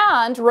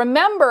 And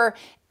remember,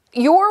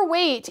 your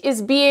weight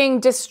is being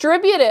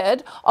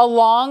distributed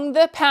along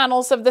the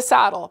panels of the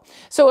saddle.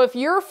 So if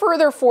you're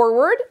further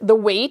forward, the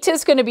weight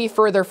is going to be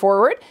further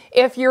forward.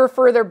 If you're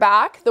further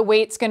back, the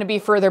weight's going to be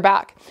further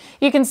back.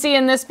 You can see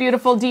in this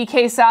beautiful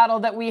DK saddle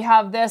that we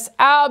have this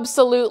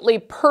absolutely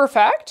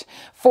perfect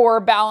for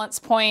balance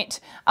point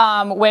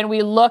when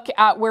we look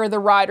at where the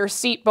rider's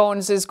seat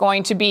bones is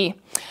going to be.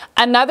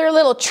 Another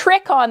little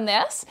trick on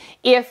this,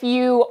 if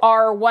you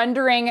are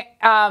wondering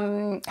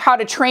how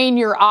to train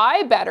your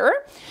eye better,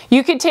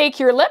 you could take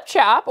your lip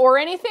chap or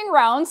anything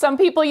round. Some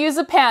people use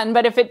a pen,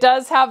 but if it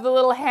does have the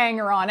little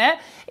hanger on it,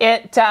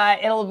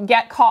 it'll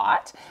get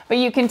caught. But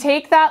you can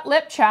take that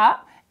lip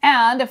chap,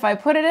 and if I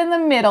put it in the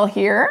middle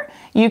here,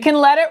 you can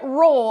let it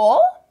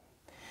roll.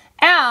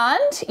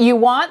 And you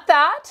want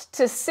that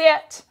to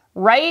sit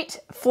right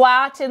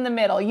flat in the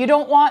middle. You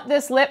don't want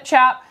this lip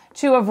chap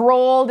to have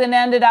rolled and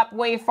ended up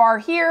way far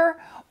here,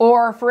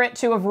 or for it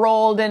to have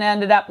rolled and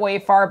ended up way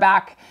far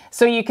back.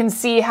 So you can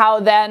see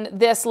how then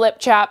this lip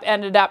chap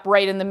ended up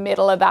right in the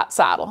middle of that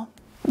saddle.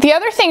 The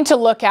other thing to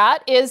look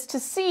at is to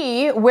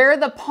see where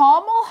the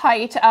pommel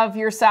height of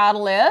your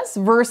saddle is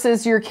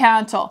versus your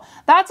cantle.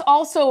 That's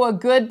also a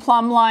good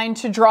plumb line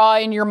to draw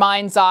in your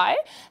mind's eye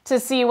to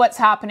see what's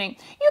happening.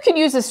 You could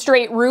use a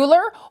straight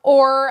ruler,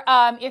 or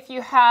if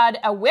you had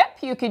a whip,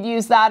 you could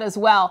use that as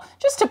well,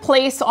 just to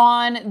place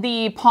on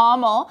the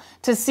pommel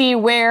to see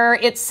where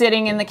it's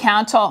sitting in the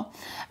cantle.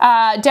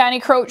 Danny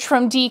Croach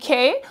from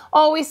DK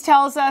always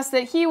tells us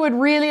that he would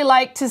really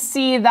like to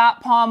see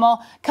that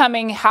pommel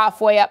coming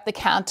halfway up the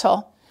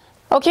cantle.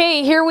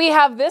 Okay, here we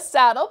have this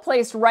saddle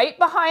placed right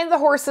behind the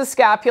horse's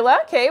scapula,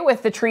 okay,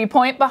 with the tree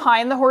point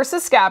behind the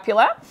horse's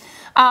scapula.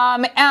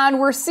 And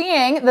we're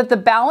seeing that the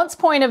balance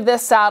point of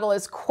this saddle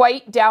is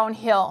quite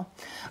downhill.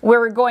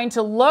 We're going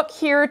to look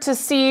here to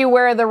see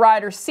where the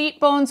rider's seat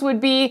bones would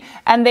be,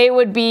 and they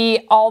would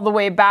be all the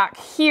way back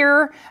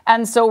here.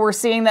 And so we're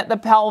seeing that the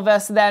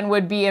pelvis then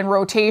would be in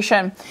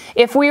rotation.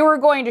 If we were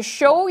going to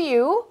show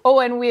you,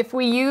 if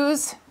we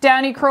use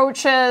Danny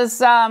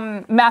Croach's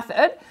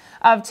method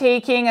of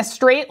taking a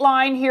straight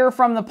line here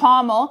from the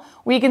pommel,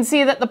 we can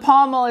see that the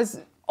pommel is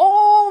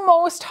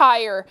almost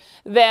higher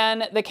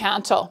than the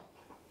cantle.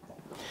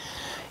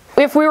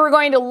 If we were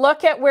going to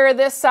look at where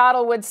this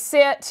saddle would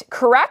sit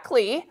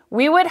correctly,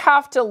 we would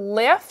have to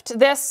lift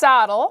this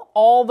saddle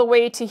all the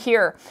way to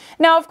here.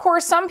 Now, of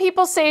course, some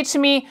people say to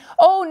me,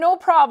 oh, no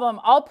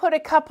problem, I'll put a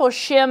couple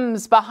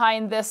shims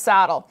behind this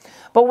saddle.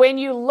 But when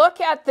you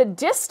look at the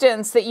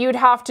distance that you'd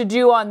have to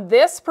do on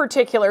this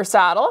particular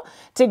saddle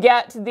to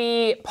get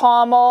the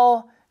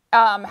pommel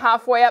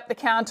halfway up the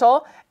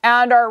cantle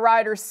and our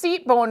rider's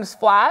seat bones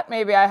flat,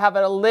 maybe I have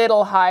it a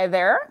little high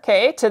there,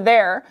 okay, to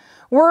there,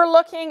 we're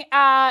looking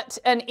at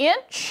an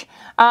inch,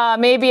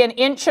 maybe 1.25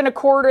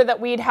 inches that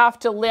we'd have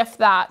to lift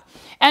that.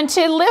 And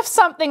to lift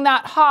something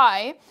that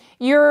high,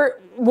 you're,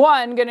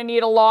 one, going to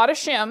need a lot of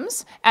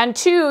shims, and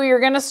two,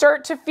 you're going to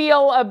start to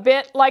feel a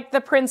bit like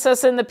the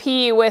Princess and the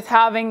Pea with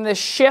having the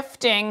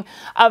shifting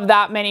of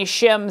that many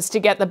shims to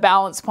get the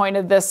balance point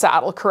of this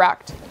saddle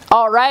correct.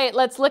 All right,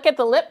 let's look at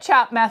the lip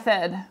chap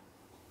method.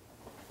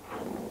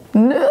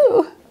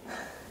 No.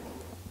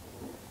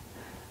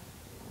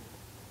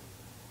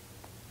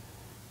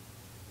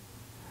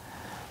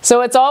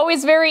 So it's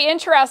always very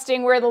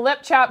interesting where the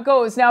lip chap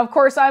goes. Now, of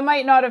course, I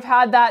might not have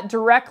had that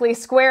directly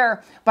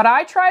square, but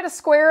I try to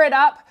square it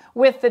up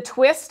with the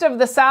twist of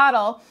the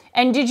saddle.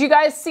 And did you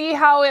guys see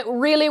how it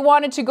really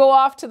wanted to go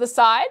off to the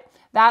side?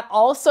 That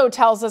also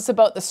tells us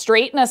about the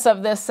straightness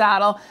of this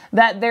saddle,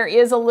 that there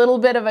is a little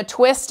bit of a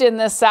twist in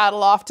this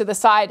saddle off to the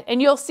side, and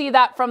you'll see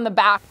that from the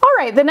back. All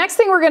right, the next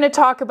thing we're going to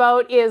talk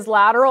about is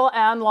lateral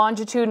and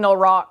longitudinal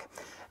rock.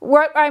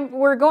 What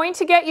we're going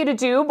to get you to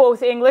do,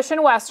 both English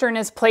and Western,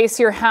 is place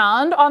your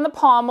hand on the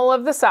pommel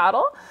of the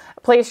saddle,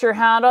 place your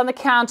hand on the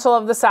cantle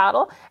of the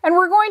saddle, and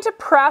we're going to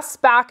press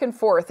back and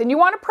forth. And you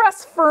want to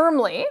press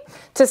firmly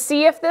to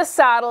see if this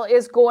saddle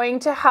is going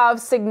to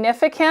have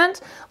significant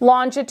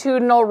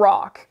longitudinal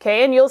rock,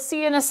 okay? And you'll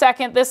see in a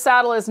second, this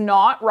saddle is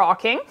not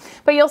rocking,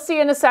 but you'll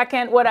see in a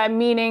second what I'm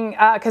meaning,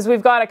 because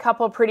we've got a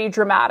couple pretty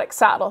dramatic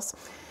saddles.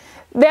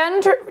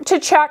 Then to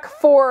check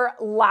for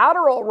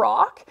lateral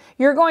rock,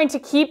 you're going to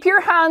keep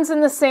your hands in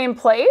the same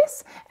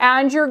place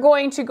and you're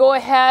going to go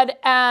ahead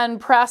and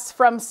press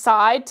from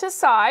side to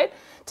side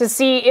to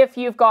see if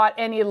you've got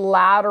any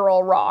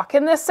lateral rock.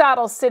 And this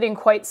saddle's sitting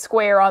quite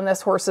square on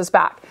this horse's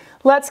back.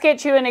 Let's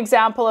get you an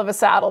example of a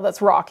saddle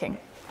that's rocking.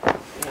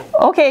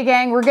 Okay,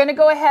 gang, we're going to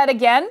go ahead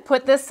again,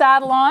 put this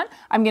saddle on.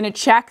 I'm going to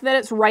check that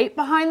it's right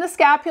behind the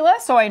scapula,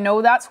 so I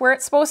know that's where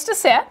it's supposed to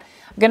sit.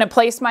 I'm going to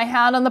place my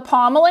hand on the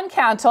pommel and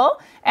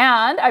cantle,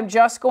 and I'm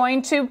just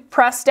going to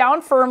press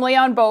down firmly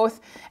on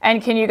both.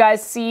 And can you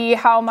guys see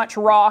how much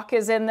rock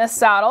is in this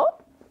saddle?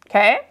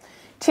 Okay.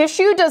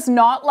 Tissue does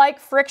not like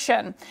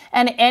friction,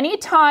 and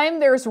anytime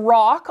there's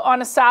rock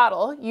on a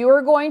saddle, you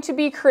are going to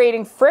be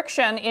creating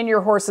friction in your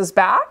horse's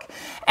back,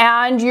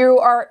 and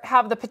you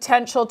have the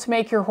potential to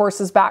make your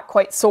horse's back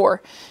quite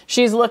sore.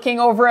 She's looking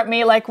over at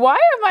me like, why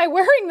am I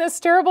wearing this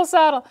terrible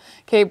saddle?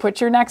 Okay,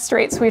 put your neck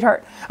straight,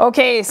 sweetheart.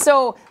 Okay,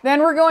 so then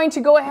we're going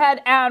to go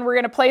ahead and we're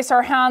going to place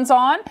our hands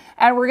on,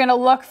 and we're going to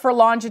look for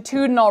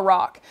longitudinal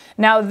rock.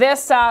 Now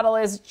this saddle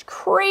is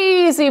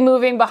crazy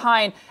moving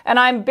behind, and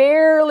I'm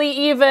barely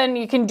even,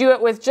 you can do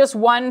it with just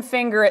one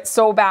finger, it's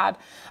so bad.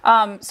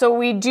 So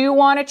we do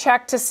want to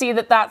check to see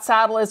that that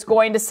saddle is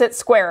going to sit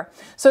square,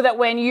 so that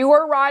when you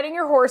are riding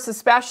your horse,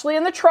 especially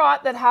in the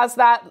trot that has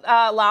that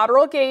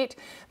lateral gait,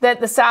 that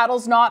the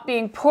saddle's not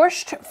being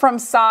pushed from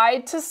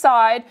side to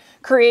side,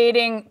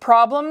 creating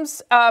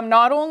problems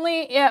not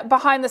only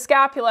behind the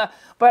scapula,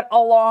 but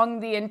along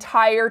the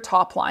entire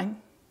top line.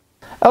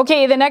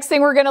 Okay, the next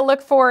thing we're going to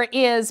look for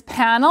is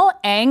panel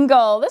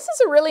angle. This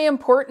is a really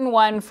important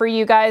one for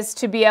you guys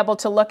to be able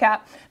to look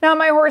at. Now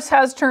my horse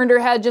has turned her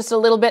head just a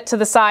little bit to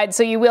the side,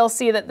 so you will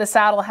see that the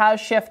saddle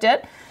has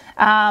shifted.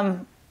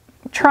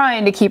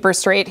 Trying to keep her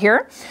straight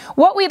here.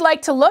 What we'd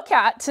like to look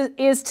at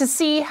is to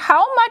see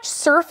how much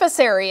surface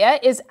area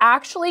is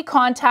actually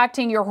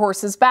contacting your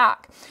horse's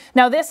back.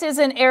 Now this is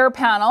an air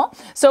panel,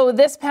 so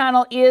this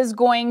panel is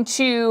going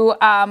to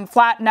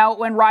flatten out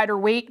when rider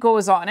weight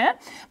goes on it,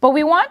 but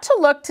we want to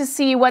look to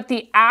see what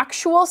the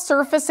actual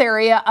surface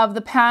area of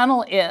the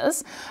panel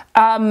is,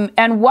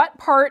 and what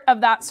part of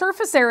that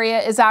surface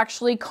area is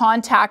actually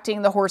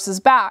contacting the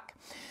horse's back.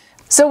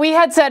 So we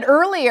had said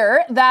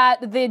earlier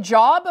that the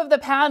job of the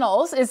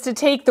panels is to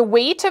take the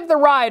weight of the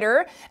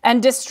rider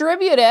and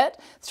distribute it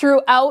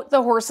throughout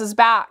the horse's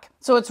back.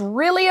 So it's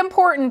really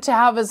important to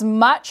have as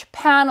much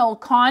panel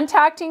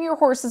contacting your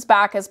horse's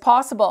back as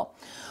possible.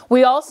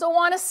 We also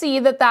want to see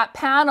that that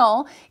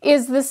panel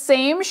is the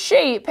same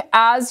shape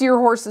as your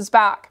horse's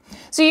back.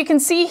 So you can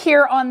see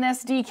here on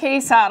this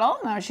DK saddle,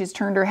 now she's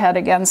turned her head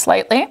again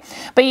slightly,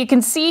 but you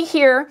can see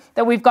here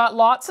that we've got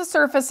lots of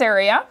surface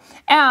area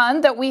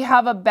and that we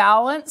have a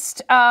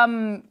balanced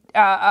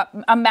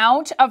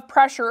amount of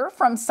pressure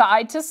from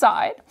side to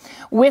side,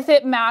 with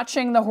it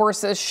matching the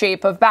horse's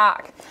shape of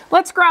back.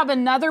 Let's grab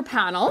another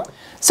panel.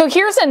 So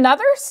here's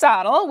another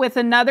saddle with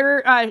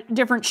another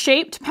different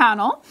shaped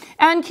panel.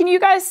 And can you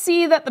guys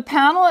see that the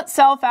panel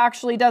itself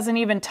actually doesn't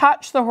even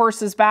touch the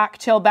horse's back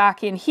till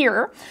back in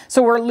here?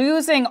 So we're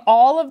losing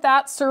all of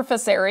that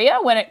surface area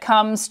when it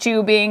comes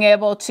to being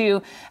able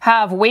to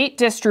have weight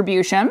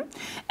distribution.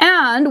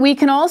 And we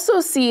can also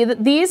see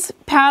that these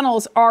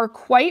panels are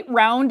quite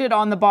rounded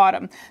on the bottom.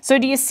 So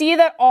do you see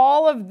that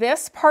all of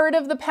this part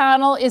of the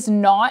panel is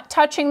not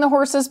touching the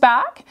horse's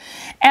back?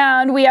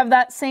 And we have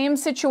that same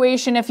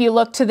situation if you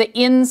look to the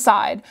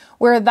inside,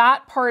 where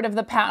that part of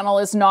the panel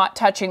is not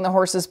touching the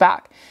horse's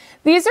back.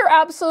 These are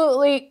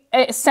absolutely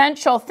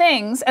essential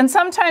things. And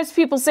sometimes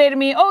people say to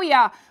me, oh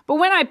yeah, but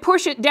when I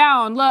push it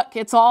down, look,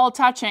 it's all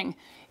touching.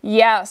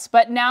 Yes,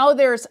 but now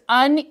there's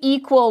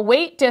unequal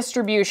weight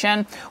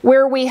distribution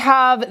where we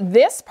have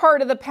this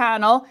part of the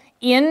panel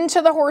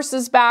into the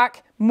horse's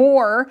back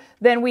more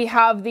than we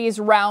have these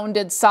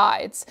rounded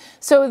sides.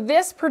 So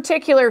this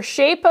particular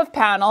shape of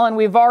panel, and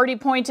we've already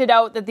pointed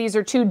out that these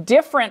are two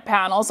different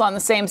panels on the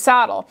same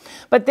saddle,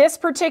 but this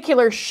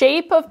particular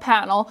shape of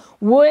panel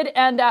would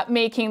end up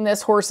making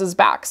this horse's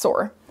back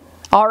sore.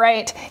 All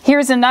right,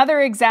 here's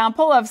another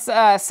example of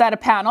a set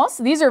of panels.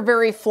 These are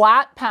very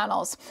flat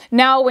panels.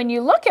 Now, when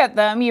you look at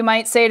them, you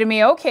might say to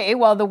me, okay,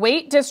 well, the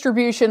weight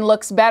distribution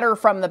looks better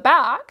from the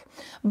back,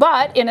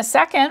 but in a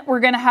second, we're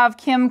going to have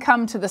Kim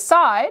come to the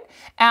side,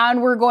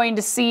 and we're going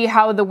to see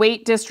how the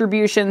weight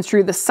distribution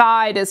through the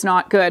side is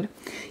not good.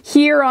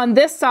 Here on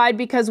this side,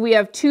 because we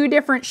have two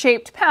different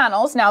shaped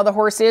panels, now the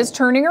horse is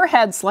turning her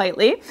head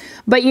slightly,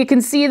 but you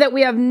can see that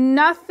we have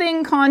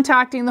nothing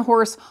contacting the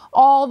horse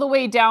all the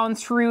way down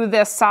through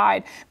this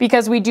side,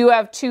 because we do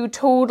have two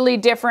totally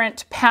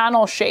different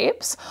panel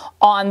shapes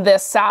on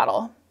this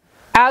saddle.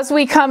 As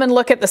we come and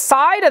look at the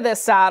side of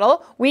this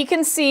saddle, we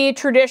can see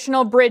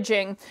traditional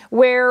bridging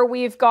where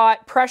we've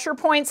got pressure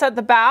points at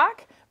the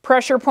back,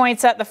 pressure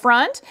points at the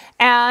front,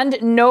 and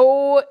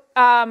no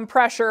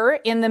pressure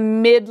in the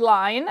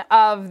midline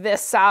of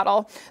this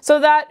saddle. So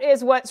that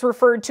is what's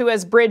referred to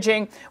as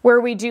bridging, where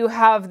we do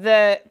have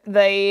the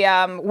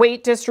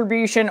weight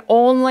distribution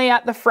only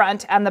at the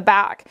front and the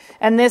back.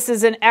 And this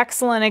is an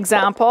excellent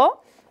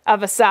example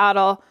of a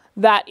saddle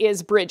that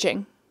is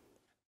bridging.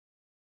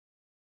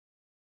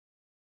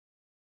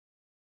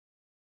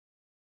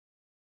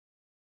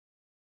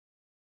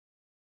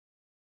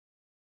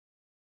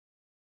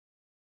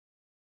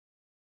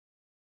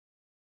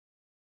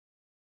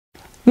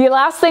 The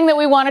last thing that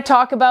we want to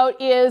talk about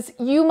is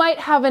you might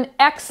have an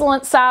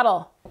excellent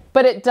saddle,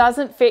 but it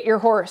doesn't fit your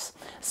horse.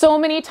 So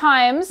many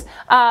times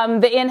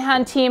the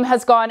in-hand team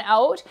has gone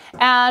out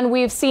and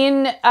we've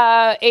seen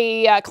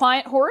a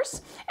client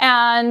horse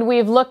and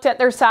we've looked at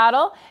their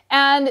saddle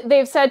and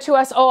they've said to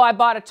us, oh, I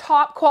bought a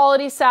top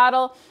quality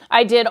saddle.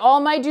 I did all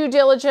my due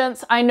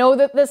diligence. I know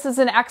that this is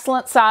an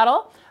excellent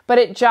saddle, but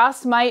it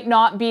just might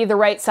not be the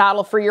right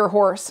saddle for your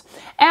horse.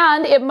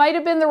 And it might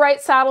have been the right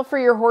saddle for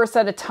your horse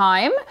at a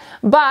time,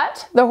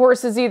 but the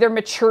horse is either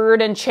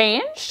matured and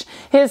changed,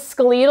 his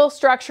skeletal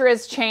structure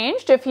has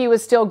changed if he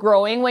was still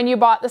growing when you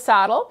bought the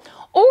saddle,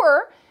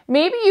 or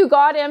maybe you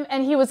got him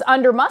and he was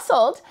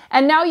under-muscled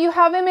and now you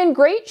have him in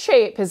great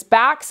shape. His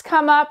back's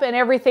come up and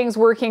everything's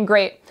working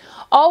great.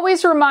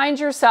 Always remind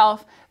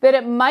yourself that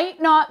it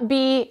might not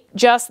be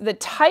just the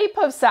type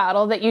of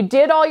saddle that you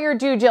did all your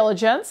due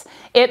diligence.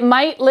 It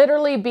might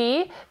literally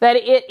be that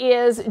it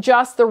is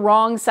just the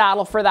wrong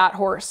saddle for that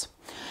horse.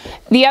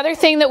 The other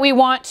thing that we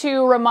want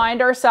to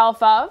remind ourselves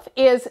of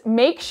is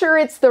make sure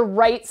it's the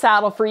right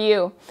saddle for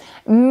you.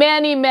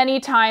 Many, many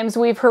times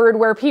we've heard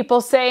where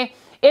people say,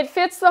 it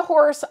fits the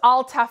horse,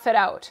 I'll tough it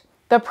out.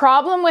 The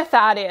problem with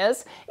that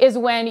is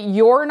when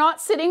you're not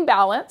sitting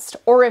balanced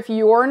or if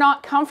you're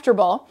not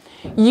comfortable,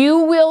 you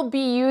will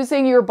be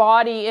using your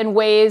body in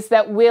ways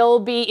that will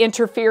be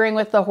interfering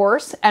with the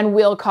horse and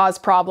will cause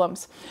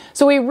problems.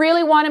 So we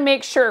really want to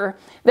make sure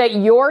that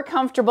you're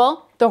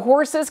comfortable, the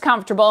horse is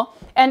comfortable,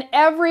 and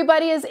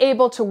everybody is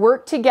able to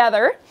work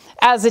together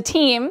as a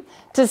team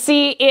to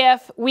see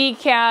if we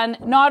can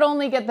not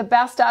only get the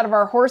best out of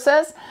our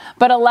horses,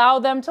 but allow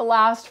them to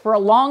last for a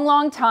long,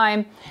 long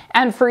time,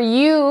 and for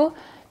you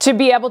to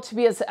be able to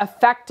be as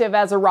effective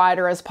as a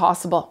rider as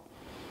possible.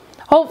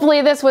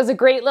 Hopefully this was a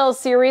great little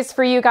series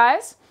for you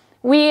guys.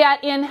 We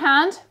at In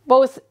Hand,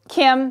 both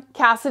Kim,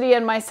 Cassidy,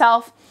 and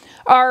myself,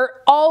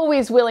 are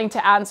always willing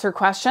to answer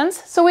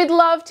questions, so we'd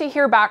love to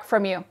hear back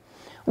from you.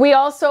 We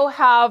also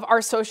have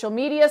our social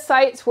media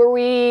sites where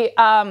we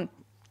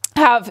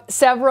have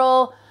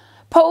several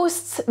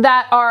posts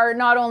that are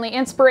not only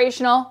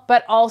inspirational,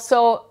 but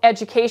also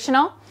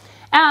educational.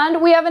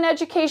 And we have an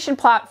education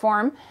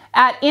platform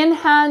at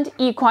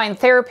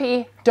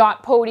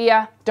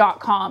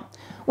inhandequinetherapy.podia.com.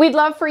 We'd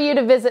love for you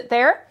to visit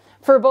there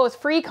for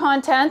both free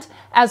content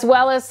as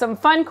well as some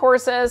fun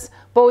courses,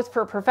 both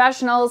for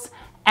professionals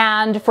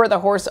and for the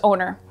horse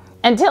owner.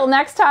 Until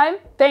next time,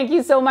 thank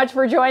you so much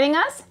for joining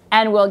us,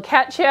 and we'll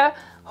catch you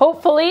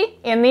hopefully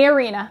in the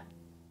arena.